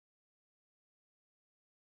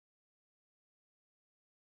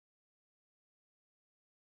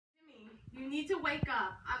You need to wake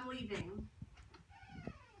up. I'm leaving.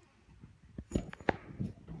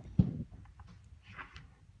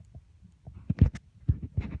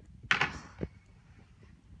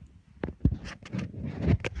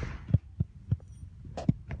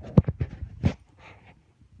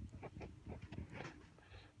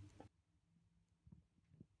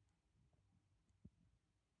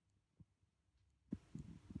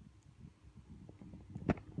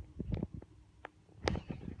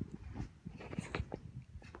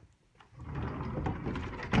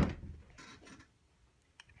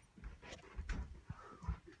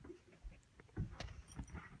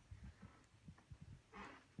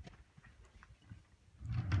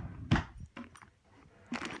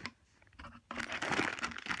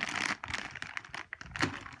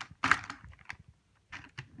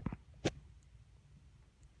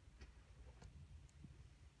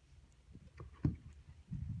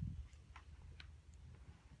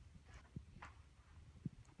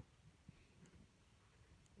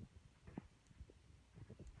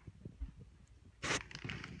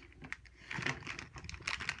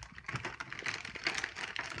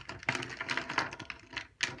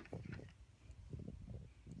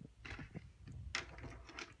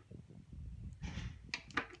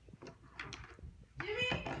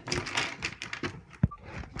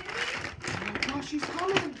 She's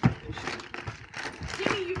coming.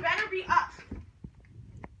 Jimmy, you better be up.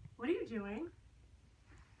 What are you doing?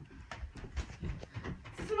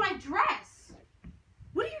 This is my dress.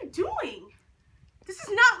 What are you doing? This is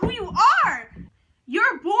not who you are.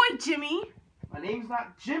 You're a boy, Jimmy. My name's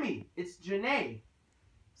not Jimmy. It's Janae.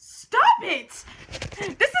 Stop it.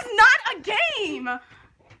 This is not a game.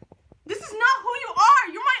 This is not who you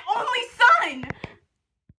are. You're my only son.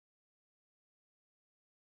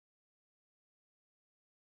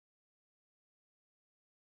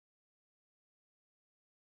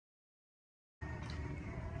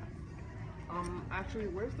 Actually,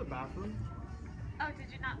 where's the bathroom? Oh,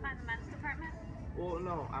 did you not find the men's department? Well,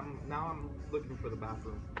 no, I'm looking for the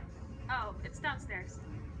bathroom. Oh, it's downstairs.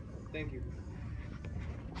 Thank you.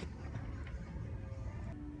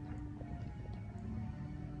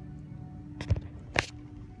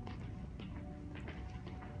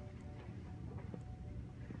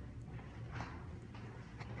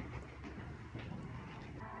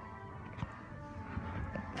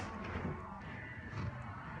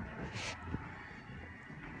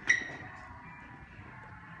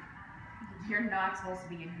 You're not supposed to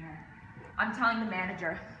be in here. I'm telling the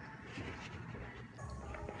manager.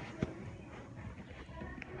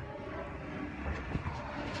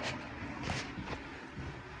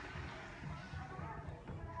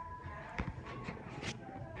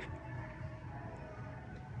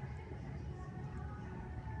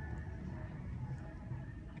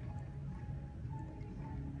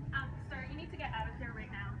 Sir, you need to get out of here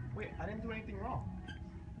right now. Wait, I didn't do anything wrong.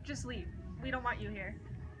 Just leave. We don't want you here.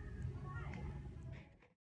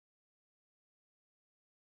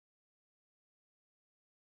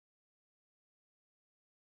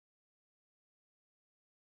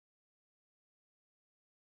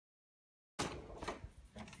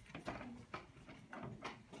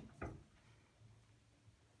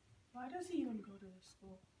 Why does he even go to this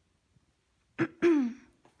school?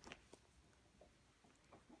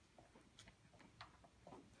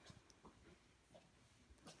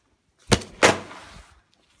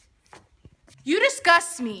 You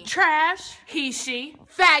disgust me. Trash, he, she,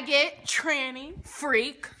 faggot, tranny,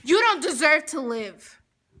 freak. You don't deserve to live.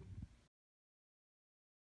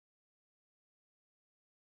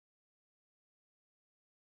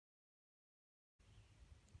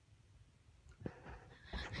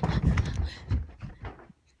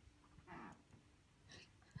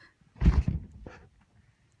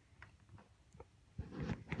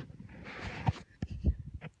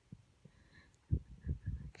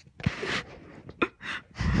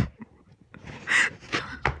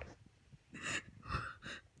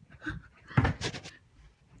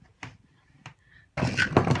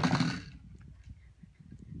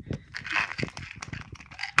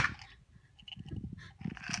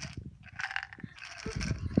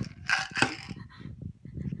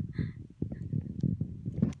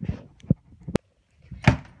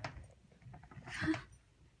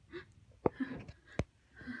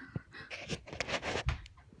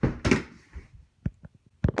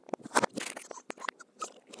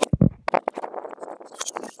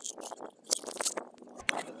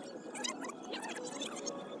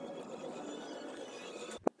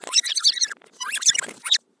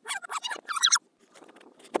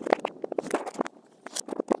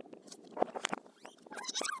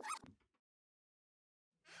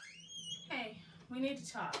 We need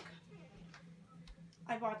to talk.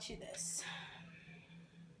 I bought you this.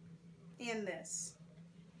 And this.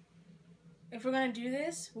 If we're gonna do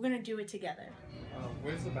this, we're gonna do it together.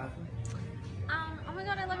 Where's the bathroom? Oh my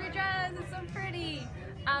god, I love your dress. It's so pretty.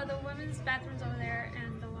 The women's bathroom's over there,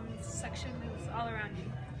 and the women's section is all around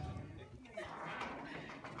you.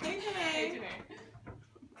 Hey, Janae.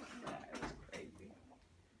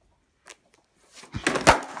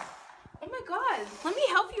 Oh my god, let me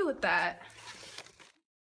help you with that.